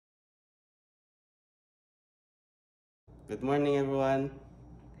Good morning, everyone.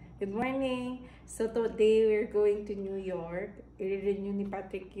 Good morning. So today we're going to New York. I-renew ni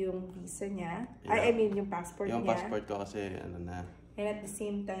Patrick yung visa niya. Yeah. I mean yung passport niya. Yung passport ko kasi ano na. And at the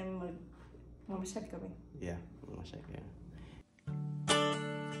same time, mamasyal kami. Yeah, mamasyal kaya.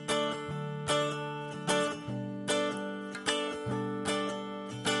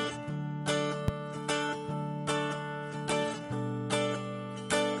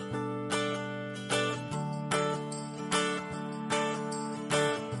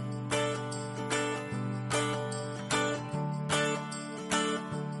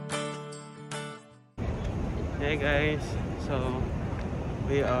 Hey guys, so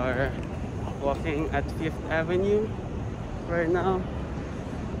we are walking at 5th Avenue right now.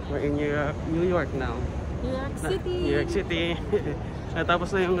 We're in New York now. New York City! New York City.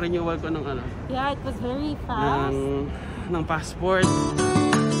 Natapos na yung renewal ko ng ano. Yeah, it was very fast. ng passport.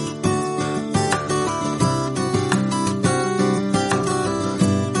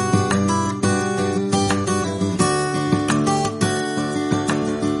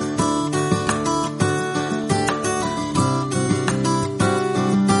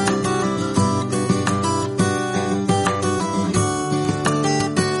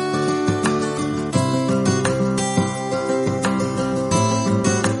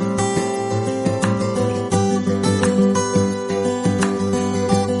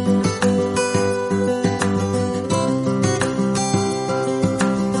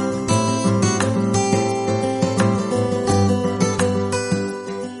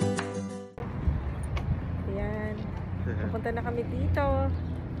 Pupunta na kami dito.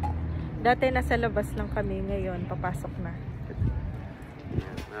 Dati nasa labas lang kami, ngayon papasok na.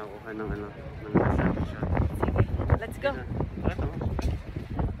 Yeah, nakakuha ng ano, ng selfie shot. Sige, let's go.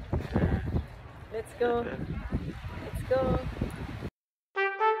 Let's go. Let's go.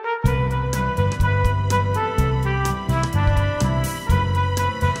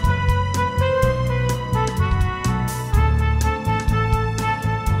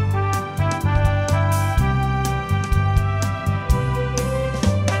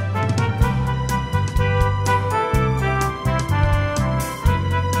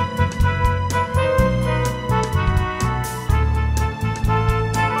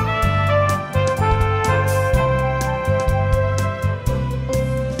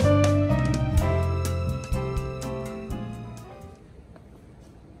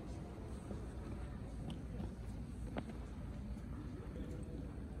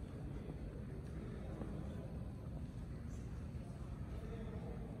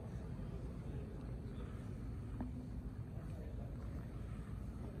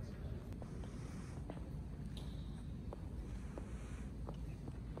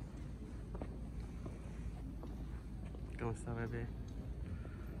 Kamusta, bebe?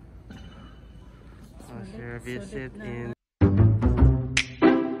 How's your visit in...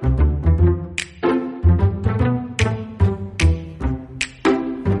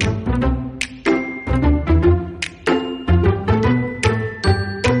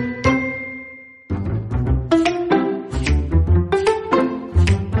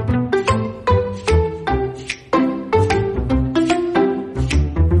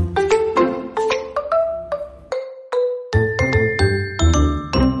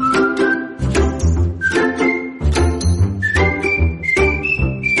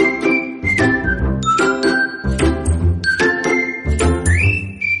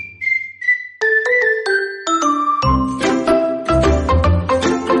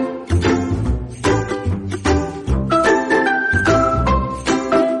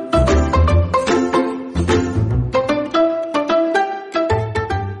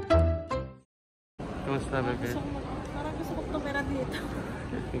 Kamusta, bebe? Parang gusto kong tumira dito.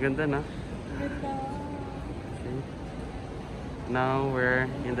 Ang ganda na. Ganda. Okay. Now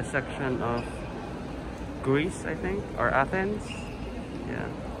we're in the section of Greece, I think, or Athens. Yeah.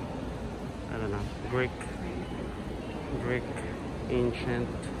 I don't know. Greek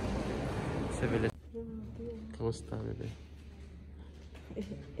ancient civilization. Kamusta, bebe?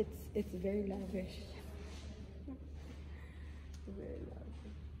 It's very lavish. Very lavish.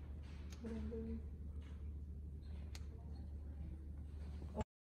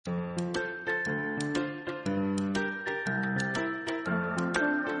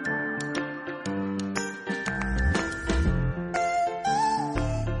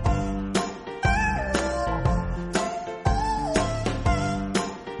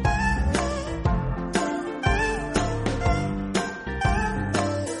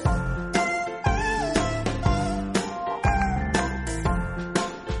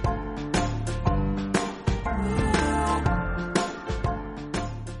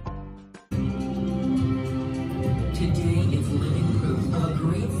 Today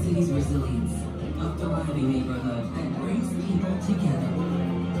resilience. A thriving neighborhood that brings people together.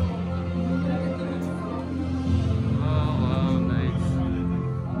 Oh, wow, nice.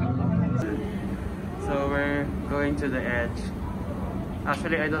 So we're going to the edge.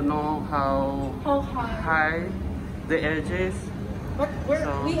 Actually, I don't know how high the edge is. But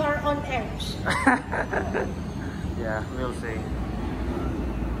we are on edge. Yeah, we'll see.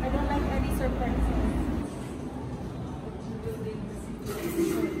 I don't like any surprises.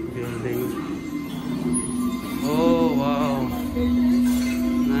 Building. Oh, wow.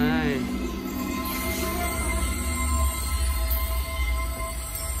 Nice.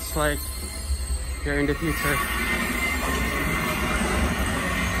 It's like you're in the future.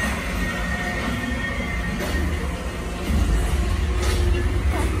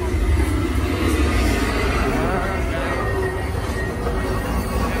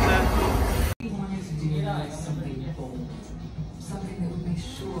 Something that would make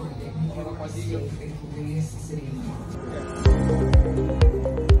sure that New York was safe and the greatest city in the world.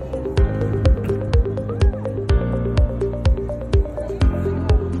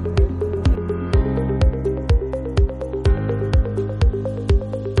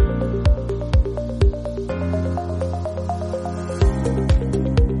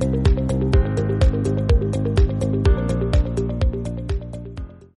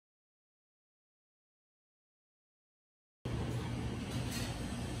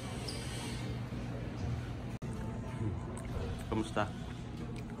 Kamusta?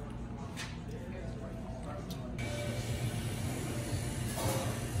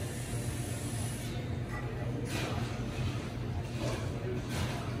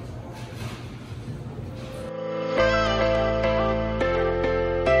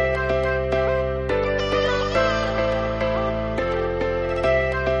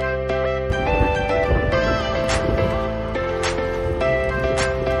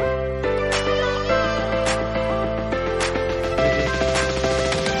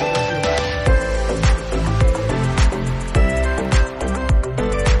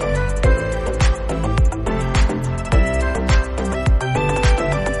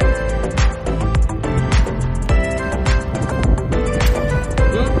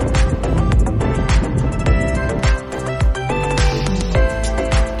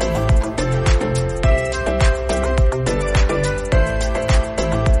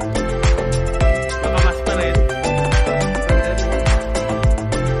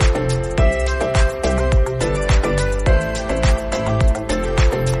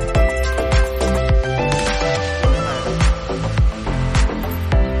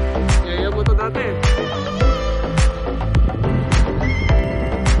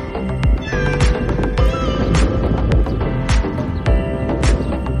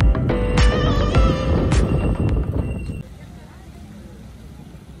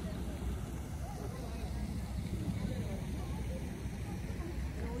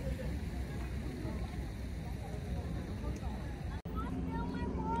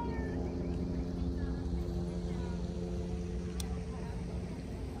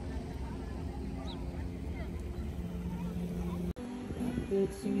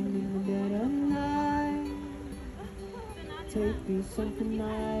 Singing in the dead of night. Take me something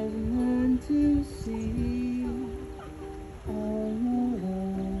I've learned to see. All alone,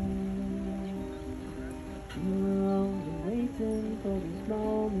 you're only waiting for this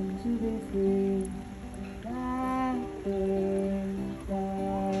moment to be free.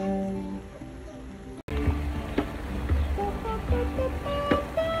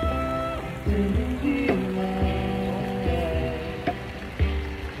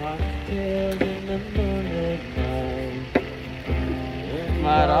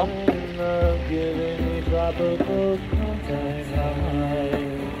 Marap. Giving me tropical contact.